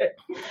wouldn't get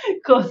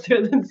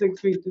closer than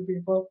 6 feet to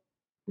people.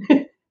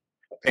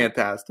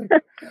 Fantastic.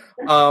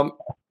 Well,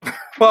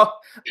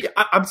 yeah,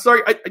 I'm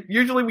sorry.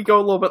 Usually we go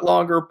a little bit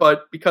longer,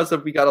 but because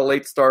we got a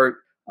late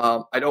start,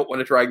 I don't want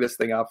to drag this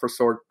thing out for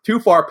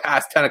too far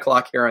past 10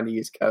 o'clock here on the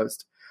East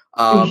Coast.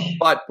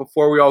 But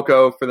before we all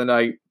go for the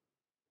night,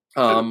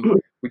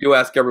 we do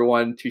ask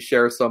everyone to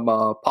share some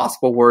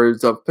possible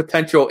words of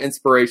potential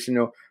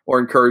inspiration or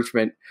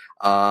encouragement.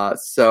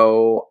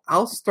 So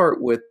I'll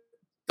start with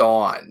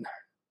Dawn,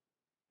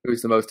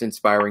 who's the most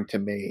inspiring to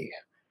me.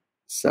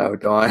 So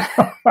Dawn,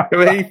 have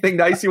anything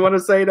nice you want to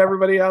say to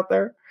everybody out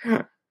there?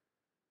 Hey,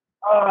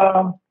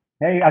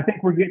 I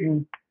think we're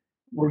getting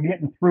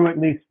through at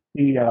least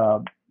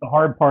the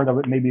hard part of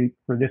it, maybe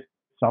for this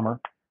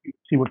summer.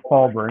 See what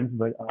fall brings,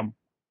 but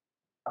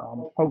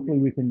hopefully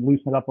we can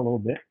loosen it up a little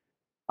bit.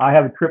 I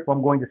have a trip.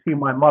 I'm going to see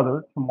my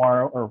mother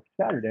tomorrow or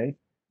Saturday.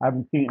 I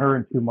haven't seen her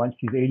in 2 months.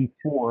 She's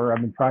 84. I've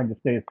been trying to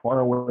stay as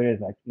far away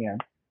as I can.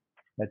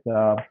 But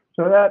so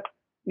that,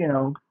 you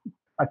know,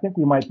 I think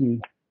we might be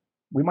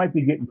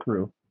getting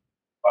through,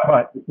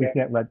 but we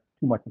can't let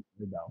too much of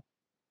it down.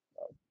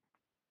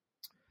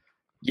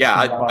 Yeah,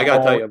 I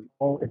gotta tell you.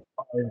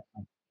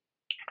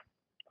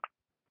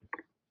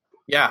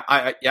 Yeah,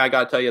 I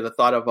gotta tell you, the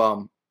thought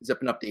of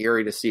zipping up to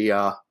Erie to see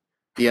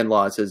the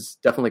in-laws has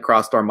definitely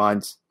crossed our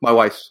minds. My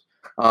wife's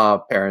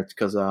parents,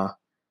 because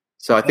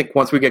so I think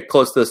once we get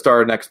close to the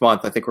start of next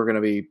month, I think we're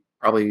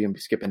probably gonna be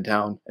skipping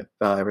town if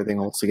everything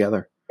holds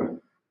together.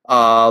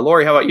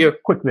 Lori, how about you?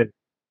 Quick bit.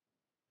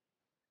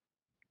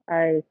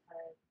 I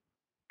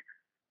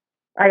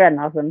got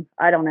nothing.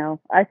 I don't know.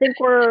 I think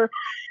we're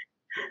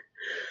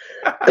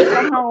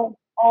somehow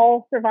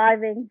all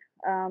surviving.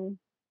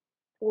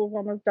 School's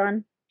almost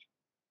done.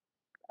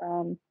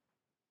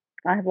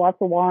 I have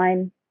lots of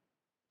wine.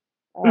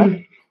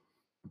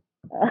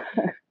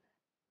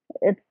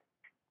 It's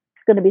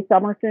going to be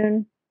summer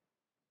soon.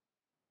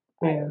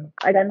 Yeah.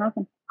 I got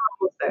nothing.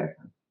 Almost there.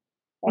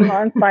 I'm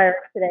not inspired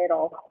today at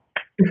all.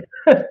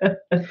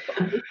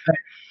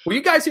 Well,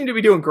 you guys seem to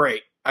be doing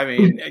great. I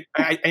mean,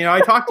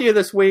 I talked to you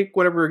this week,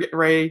 whenever we were getting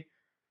ready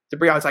to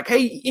bring. I was like,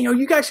 hey,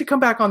 you guys should come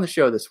back on the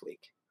show this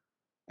week.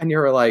 And you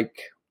were like,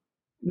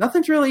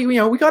 nothing's really,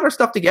 we got our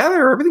stuff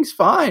together. Everything's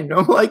fine. And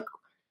I'm like,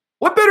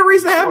 what better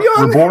reason to have you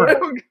on?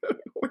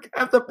 We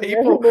have the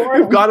people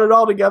who've got it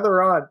all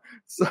together on.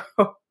 So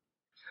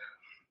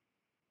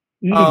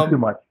eating too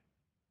much.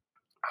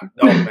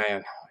 Oh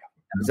man,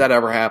 is that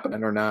ever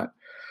happening or not?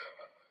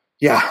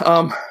 Yeah.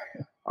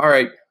 All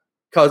right,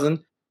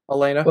 cousin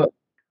Elena. Well,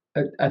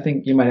 I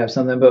think you might have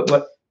something, but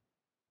what?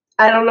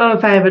 I don't know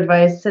if I have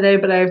advice today,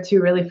 but I have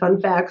two really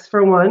fun facts.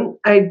 For one,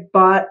 I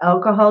bought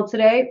alcohol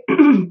today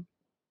and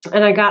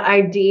I got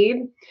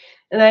ID'd,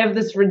 and I have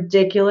this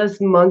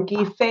ridiculous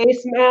monkey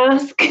face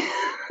mask.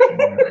 And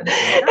I'm like,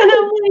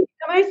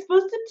 am I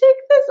supposed to take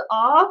this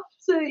off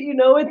so that you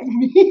know it's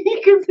me?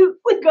 Because it's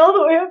like all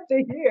the way up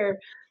to here.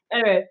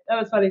 Anyway, that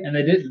was funny. And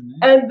they didn't.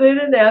 And they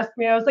didn't ask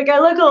me. I was like, I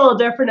look a little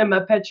different in my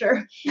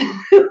picture.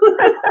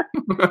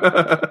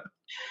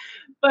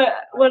 But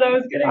when I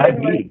was getting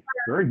in my car,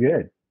 very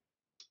good.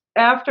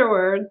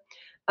 Afterward,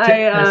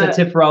 that's a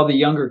tip for all the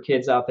younger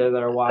kids out there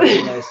that are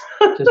watching this.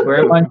 Just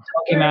wear one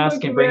monkey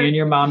mask and bring in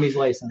your mommy's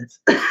license.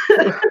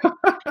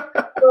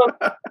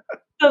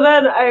 So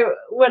then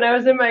when I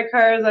was in my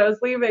car as I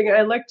was leaving,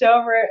 I looked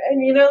over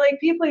and,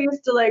 like people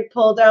used to like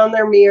pull down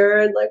their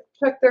mirror and like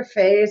check their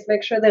face,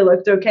 make sure they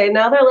looked okay.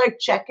 Now they're like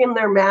checking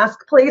their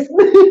mask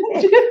placement.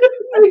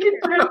 I'm guilty.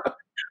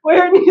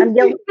 I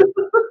did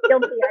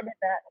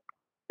that.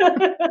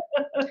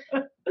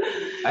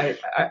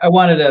 I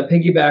wanted to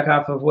piggyback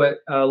off of what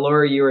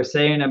Lori, you were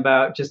saying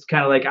about just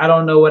kind of like, I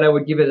don't know what I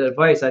would give as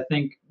advice. I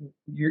think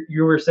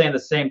you were saying the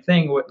same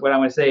thing. What I'm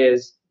going to say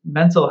is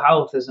mental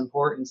health is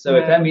important. So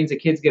if that means the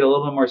kids get a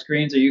little bit more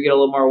screens or you get a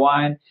little more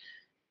wine,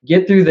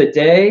 get through the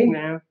day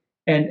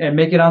and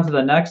make it on to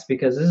the next,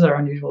 because these are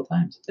unusual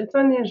times. It's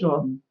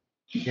unusual.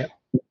 Yep.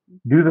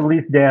 Do the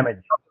least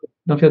damage.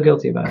 Don't feel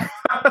guilty about it.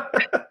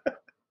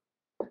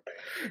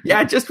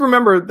 Yeah, just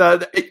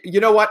remember you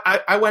know what?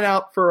 I went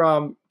out for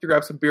to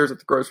grab some beers at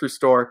the grocery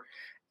store,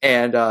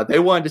 and they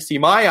wanted to see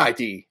my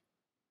ID,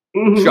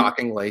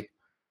 shockingly,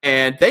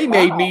 and they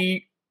made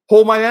me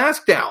pull my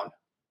mask down.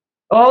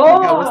 Oh,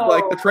 like I was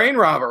like the train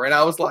robber, and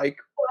I was like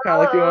kind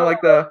of like doing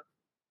like the,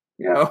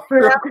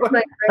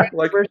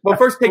 like, well,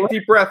 first take a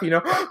deep breath,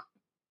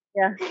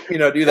 Yeah.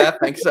 Do that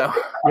thing. So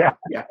yeah.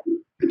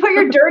 Put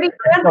your dirty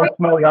hand. Don't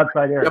smell the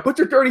outside air. Yeah, put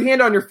your dirty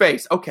hand on your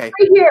face. Okay.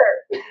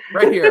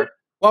 Right here.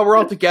 While we're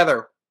all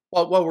together.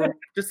 While we're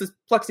just this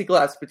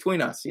plexiglass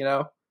between us,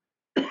 real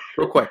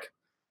quick.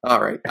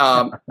 All right.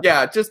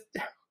 Yeah, just,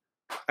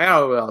 I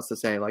don't know what else to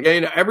say. Like,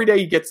 every day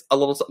you get a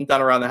little something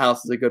done around the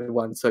house is a good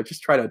one. So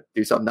just try to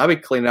do something. I've been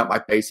cleaning out my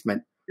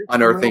basement,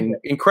 unearthing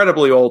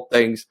incredibly old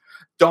things.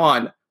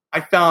 Dawn, I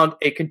found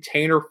a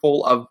container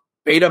full of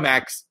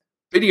Betamax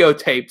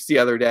videotapes the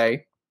other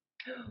day.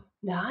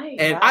 Nice.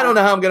 And I don't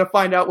know how I'm going to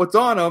find out what's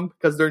on them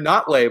because they're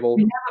not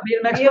labeled. We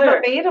have a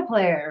beta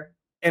player.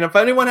 And if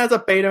anyone has a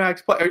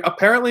Betamax player,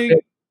 apparently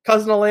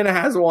Cousin Elena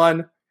has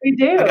one. We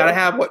do. I got to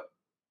have what?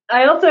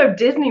 I also have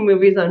Disney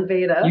movies on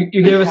beta.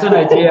 You gave us an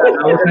idea.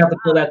 We're going to have to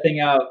pull that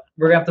thing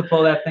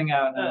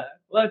out.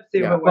 Let's see.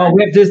 Yeah. Well,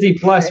 we have Disney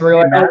Plus. We're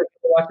like, oh,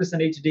 watch this in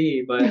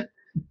HD. But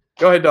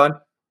go ahead, Don.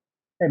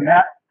 Hey,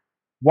 Matt,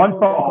 one phone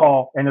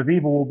call and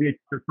Aviva will be at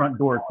your front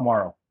door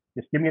tomorrow.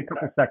 Just give me a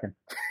couple seconds.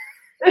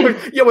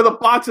 Yeah, with a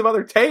box of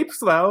other tapes,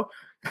 though.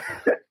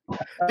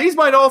 These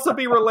might also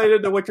be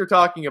related to what you're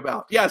talking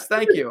about. Yes,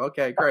 thank you.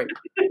 Okay, great.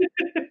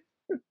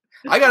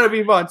 I got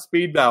Aviva on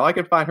speed now. I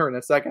can find her in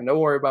a second. Don't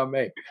worry about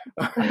me.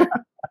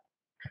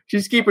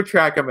 She's keeping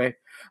track of me.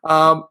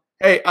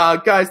 Hey,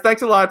 guys,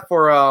 thanks a lot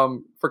for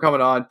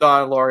coming on.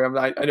 Don and Lori,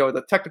 I know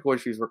the technical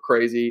issues were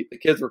crazy. The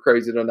kids were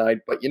crazy tonight.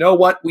 But you know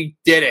what? We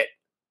did it.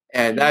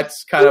 And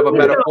that's kind of a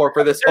metaphor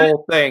for this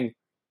whole thing.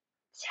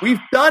 We've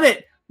done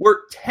it.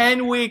 We're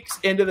 10 weeks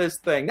into this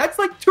thing. That's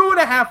like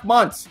 2.5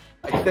 months,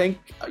 I think.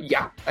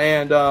 Yeah.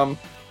 And, at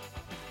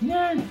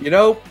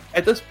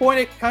this point,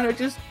 it kind of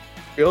just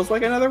feels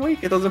like another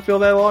week. It doesn't feel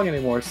that long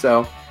anymore.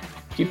 So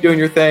keep doing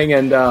your thing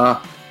and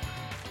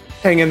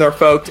hang in there,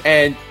 folks.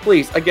 And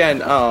please, again,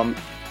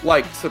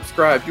 like,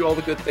 subscribe, do all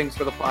the good things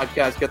for the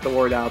podcast, get the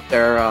word out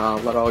there,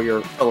 let all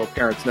your fellow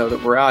parents know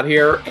that we're out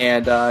here,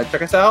 and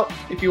check us out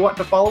if you want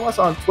to follow us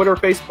on Twitter,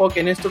 Facebook,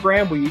 and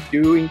Instagram. We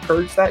do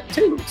encourage that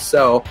too.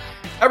 So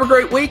have a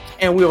great week,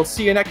 and we will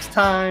see you next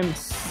time.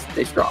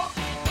 Stay strong.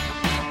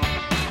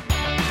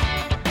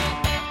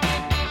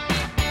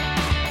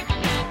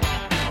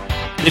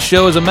 This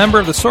show is a member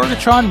of the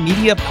Sorgatron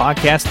Media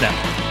Podcast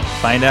Network.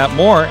 Find out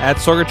more at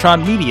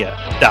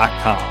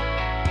sorgatronmedia.com.